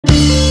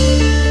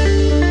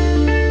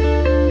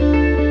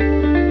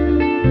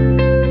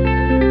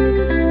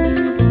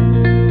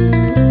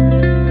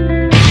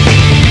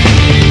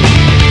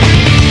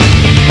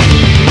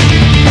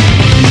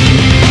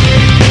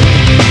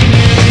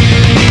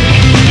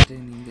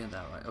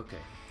Right, okay.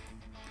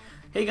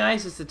 Hey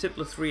guys, it's the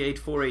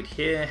Tippler3848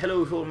 here.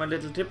 Hello to all my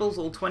little tipples,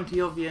 all 20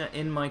 of you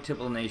in my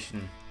tipple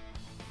nation.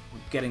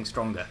 Getting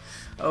stronger.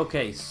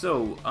 Okay,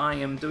 so I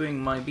am doing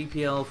my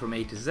BPL from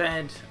A to Z.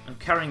 I'm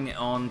carrying it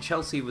on.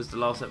 Chelsea was the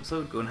last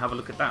episode. Go and have a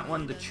look at that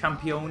one. The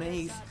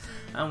Championes.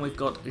 And we've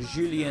got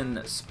Julian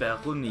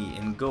Speroni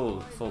in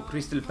goal for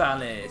Crystal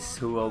Palace,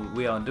 who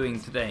we are doing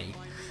today.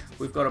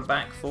 We've got a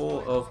back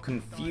four of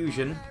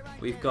confusion.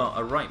 We've got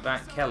a right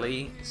back,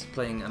 Kelly,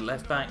 playing a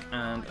left back,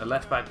 and a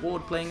left back,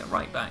 Ward, playing at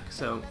right back.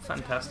 So,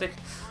 fantastic.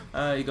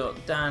 You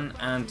got Dan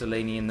and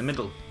Delaney in the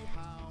middle.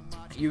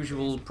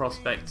 Usual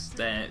prospects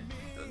there,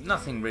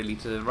 nothing really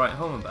to write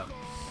home about.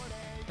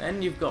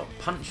 Then you've got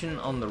Punchin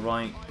on the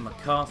right,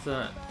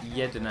 MacArthur,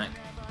 Jedinak,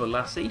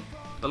 Bolasie.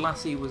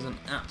 Bolasie was an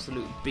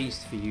absolute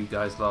beast for you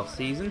guys last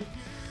season,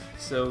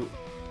 so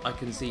I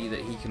can see that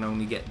he can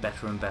only get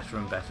better and better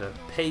and better.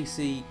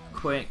 Pacey,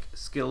 quick,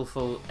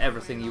 skillful,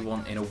 everything you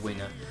want in a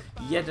winger.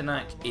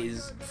 Jedinak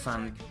is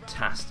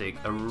fantastic,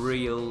 a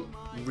real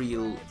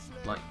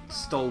like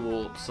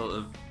stalwart, sort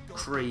of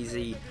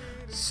crazy,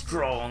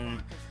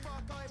 strong,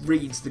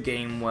 reads the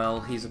game well.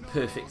 He's a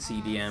perfect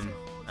CDM,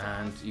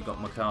 and you got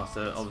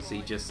MacArthur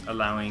obviously just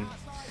allowing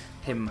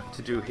him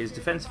to do his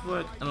defensive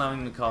work,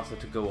 allowing MacArthur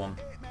to go on.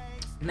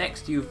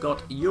 Next you've got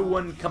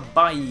Yohan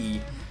Cabaye,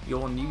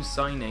 your new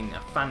signing, a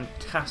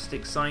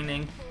fantastic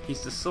signing.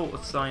 He's the sort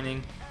of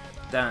signing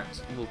that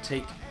will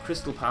take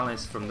Crystal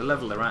Palace from the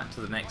level they're at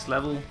to the next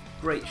level.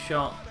 Great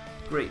shot,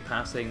 great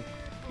passing,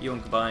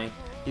 Yohan Cabaye.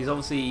 He's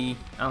obviously,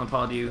 Alan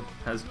Pardew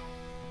has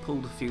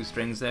pulled a few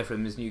strings there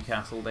from his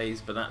Newcastle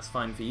days, but that's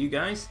fine for you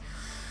guys.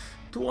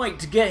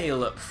 Dwight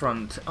Gale up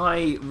front.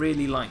 I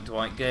really like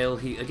Dwight Gale.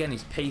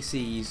 He's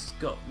pacey, he's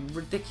got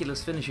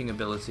ridiculous finishing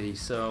ability,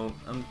 so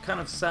I'm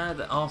kind of sad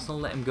that Arsenal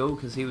let him go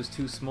because he was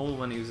too small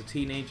when he was a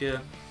teenager,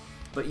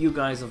 but you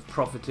guys have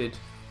profited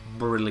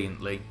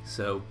brilliantly,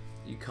 so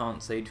you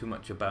can't say too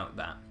much about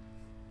that.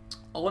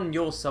 On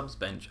your subs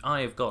bench,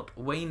 I have got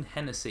Wayne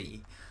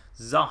Hennessy,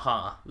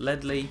 Zaha,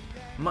 Ledley,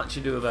 Much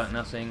Ado About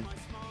Nothing,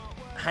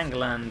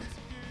 Hangeland,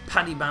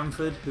 Paddy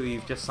Bamford, who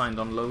you've just signed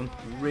on loan.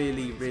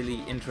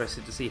 Really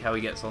interested to see how he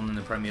gets on in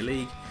the Premier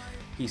League.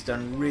 He's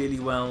done really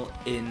well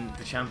in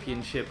the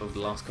Championship over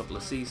the last couple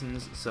of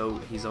seasons, so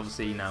he's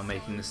obviously now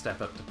making the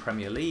step up to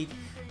Premier League.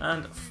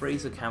 And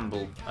Fraser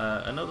Campbell,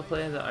 another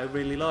player that I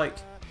really like.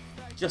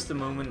 Just a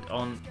moment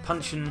on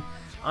Punchin,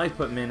 I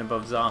put him in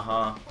above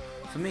Zaha.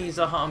 For me,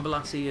 Zaha and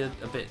Bolasie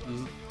are a bit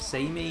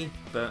samey,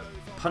 but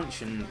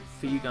Punchin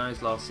for you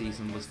guys last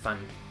season was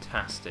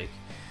fantastic.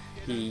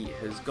 He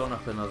has gone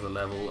up another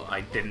level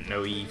I didn't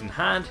know he even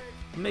had.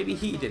 Maybe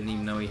he didn't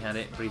even know he had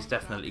it, but he's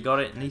definitely got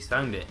it and he's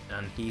found it,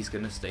 and he's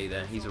going to stay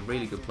there. He's a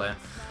really good player.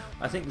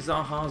 I think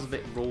Zaha's a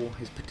bit raw.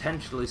 His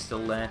potential is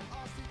still there.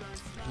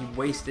 He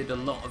wasted a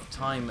lot of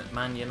time at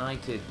Man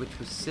United, which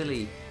was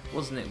silly,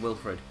 wasn't it,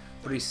 Wilfred?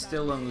 But he's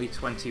still only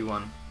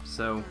 21,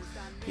 so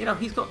you know,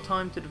 he's got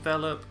time to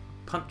develop.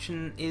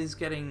 Punchin is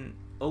getting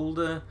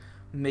older.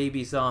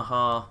 Maybe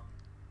Zaha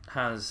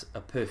has a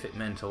perfect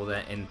mentor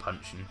there in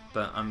Punchin,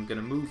 but I'm going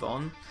to move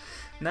on.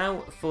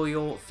 Now for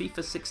your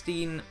FIFA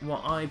 16,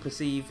 what I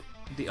perceive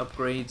the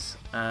upgrades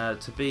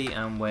to be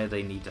and where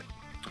they need it.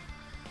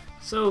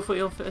 So for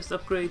your first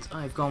upgrades,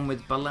 I've gone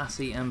with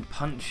Bolasie and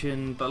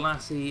Punchin.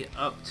 Bolasie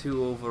up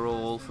 2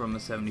 overall from a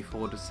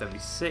 74 to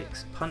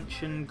 76,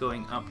 Punchin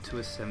going up to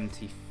a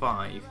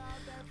 75.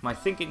 My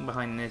thinking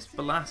behind this,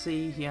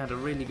 Bolasie, he had a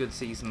really good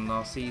season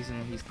last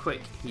season. He's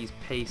quick, he's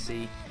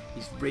pacey,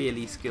 he's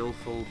really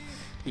skillful.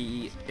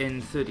 He,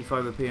 in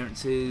 35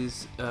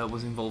 appearances,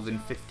 was involved in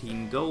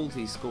 15 goals.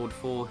 He scored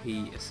 4,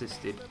 he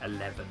assisted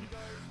 11.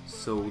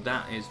 So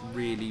that is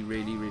really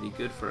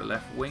good for a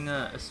left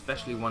winger,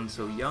 especially one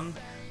so young.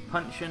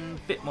 Punchin,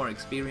 bit more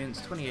experience,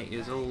 28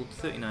 years old,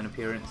 39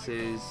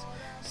 appearances,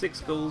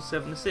 6 goals,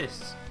 7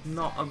 assists.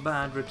 Not a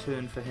bad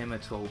return for him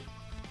at all.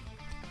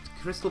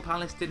 Crystal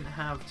Palace didn't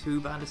have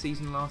too bad a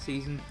season last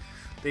season.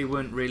 They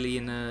weren't really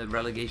in a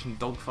relegation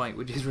dogfight,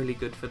 which is really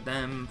good for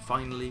them.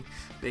 Finally,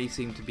 they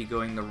seem to be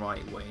going the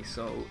right way.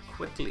 So,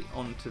 quickly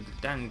on to the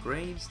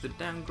downgrades. The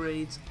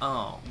downgrades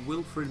are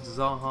Wilfred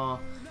Zaha,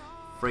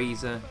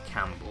 Fraser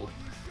Campbell.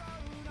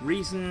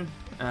 Reason,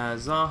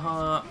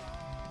 Zaha,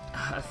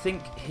 I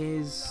think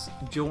his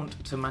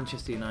jaunt to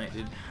Manchester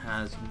United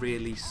has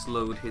really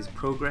slowed his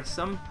progress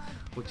some,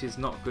 which is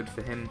not good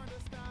for him.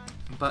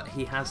 But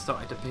he has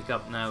started to pick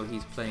up now.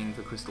 He's playing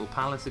for Crystal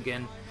Palace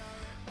again.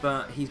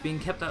 But he's being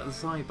kept out of the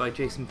side by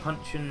Jason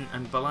Punchin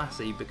and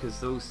Bolasie because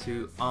those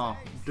two are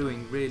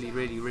doing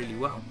really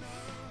well.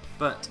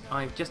 But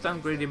I've just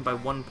downgraded him by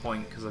 1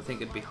 point because I think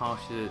it'd be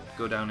harsh to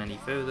go down any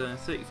further.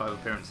 35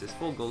 appearances,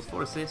 4 goals,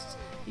 4 assists.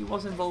 He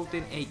was involved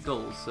in 8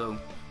 goals, so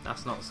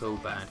that's not so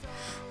bad.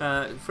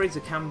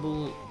 Fraser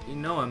Campbell, you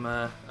know I'm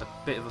a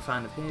bit of a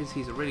fan of his.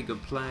 He's a really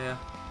good player.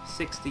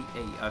 68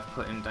 I've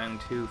put him down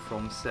to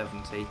from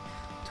 70.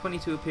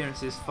 22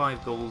 appearances,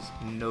 5 goals,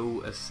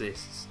 no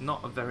assists.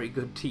 Not a very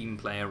good team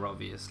player,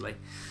 obviously,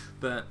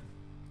 but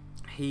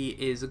he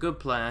is a good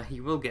player, he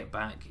will get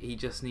back, he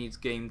just needs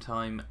game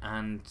time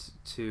and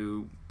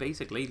to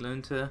basically learn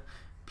to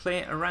play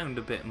it around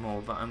a bit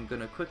more. But I'm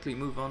going to quickly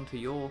move on to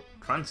your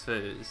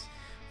transfers.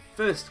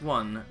 First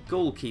one,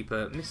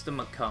 goalkeeper, Mr.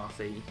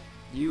 McCarthy.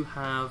 You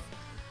have,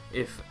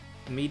 if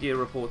media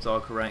reports are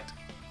correct,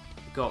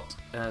 got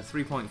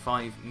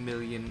 £3.5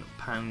 million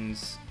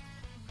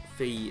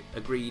fee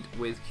agreed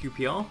with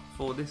QPR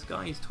for this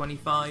guy. He's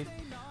 25,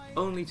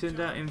 only turned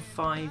out in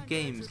 5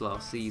 games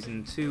last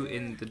season, 2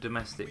 in the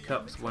domestic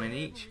cups, 1 in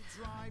each,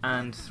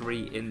 and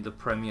 3 in the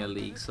Premier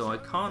League. So I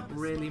can't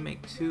really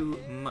make too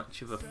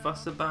much of a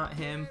fuss about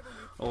him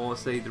or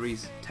say that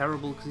he's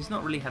terrible, because he's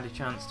not really had a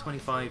chance.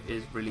 25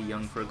 is really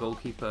young for a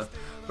goalkeeper,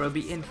 but it'll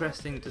be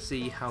interesting to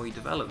see how he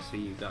develops for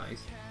you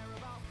guys.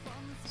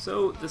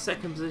 So the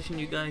second position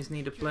you guys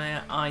need a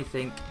player, I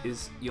think,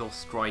 is your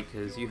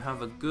strikers. You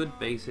have a good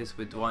basis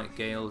with Dwight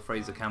Gale,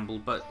 Fraser Campbell,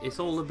 but it's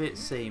all a bit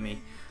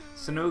samey.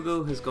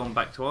 Sonogo has gone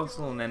back to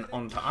Arsenal and then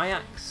on to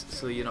Ajax,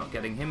 so you're not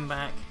getting him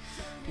back.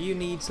 You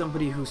need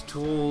somebody who's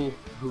tall,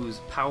 who's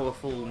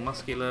powerful,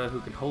 muscular, who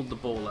can hold the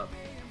ball up.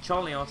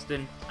 Charlie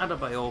Austin,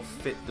 Adebayor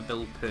fit the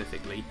bill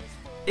perfectly.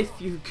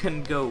 If you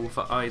can go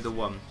for either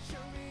one,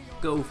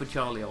 go for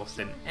Charlie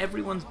Austin.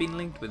 Everyone's been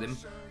linked with him.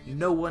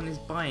 No one is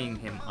buying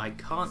him. I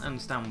can't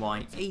understand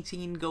why.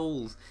 18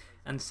 goals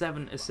and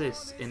 7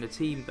 assists in a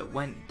team that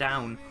went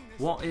down.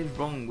 What is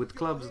wrong with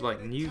clubs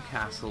like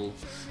Newcastle,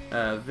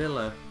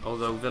 Villa,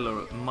 although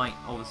Villa might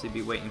obviously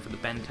be waiting for the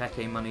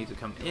Benteke money to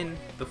come in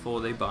before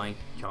they buy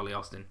Charlie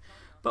Austin.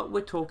 But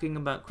we're talking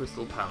about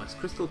Crystal Palace.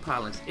 Crystal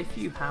Palace, if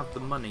you have the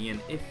money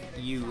and if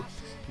you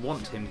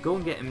want him, go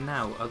and get him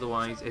now.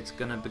 Otherwise, it's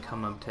going to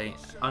become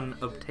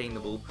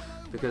unobtainable,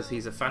 because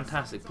he's a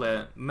fantastic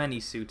player.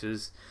 Many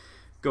suitors.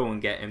 Go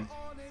and get him.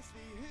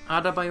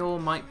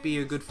 Adebayor might be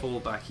a good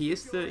fallback. He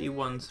is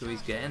 31, so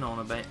he's getting on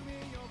a bit.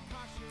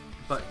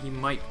 But he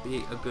might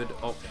be a good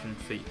option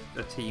for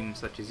a team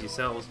such as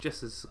yourselves,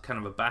 just as kind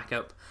of a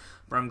backup.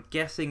 But I'm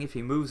guessing if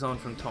he moves on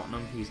from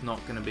Tottenham, he's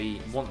not going to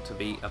want to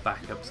be a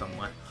backup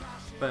somewhere.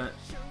 But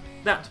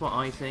that's what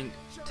I think.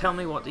 Tell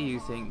me, what do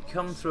you think?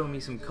 Come throw me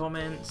some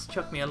comments,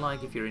 chuck me a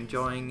like if you're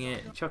enjoying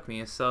it, chuck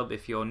me a sub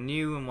if you're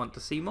new and want to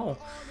see more.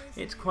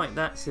 It's quite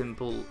that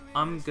simple.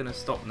 I'm going to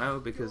stop now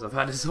because I've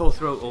had a sore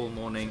throat all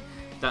morning.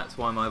 That's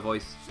why my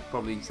voice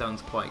probably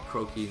sounds quite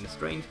croaky and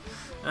strange.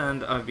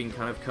 And I've been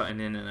kind of cutting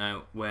in and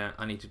out where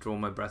I need to draw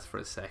my breath for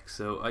a sec.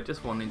 So I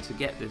just wanted to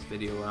get this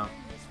video out,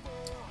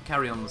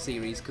 carry on the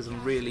series, because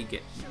I'm really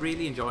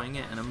enjoying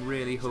it, and I'm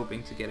really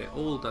hoping to get it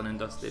all done and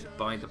dusted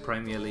by the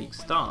Premier League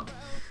start,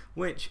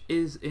 which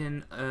is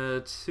in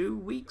 2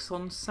 weeks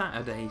on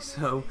Saturday.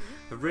 So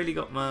I've really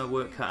got my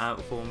work cut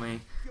out for me.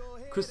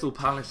 Crystal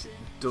Palace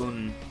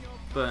done,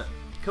 but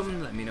come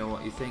and let me know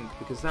what you think,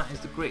 because that is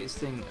the greatest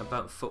thing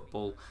about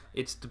football.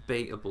 It's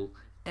debatable.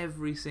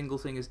 Every single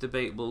thing is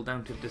debatable,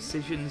 down to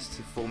decisions,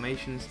 to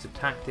formations, to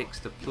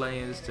tactics, to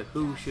players, to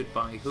who should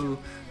buy who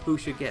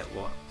should get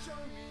what.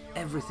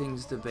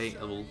 Everything's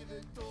debatable.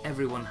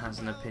 Everyone has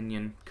an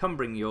opinion. Come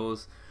bring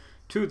yours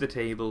to the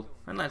table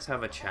and let's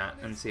have a chat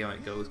and see how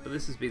it goes. But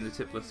this has been the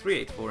Tippler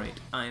 3848.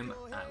 I'm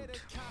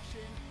out.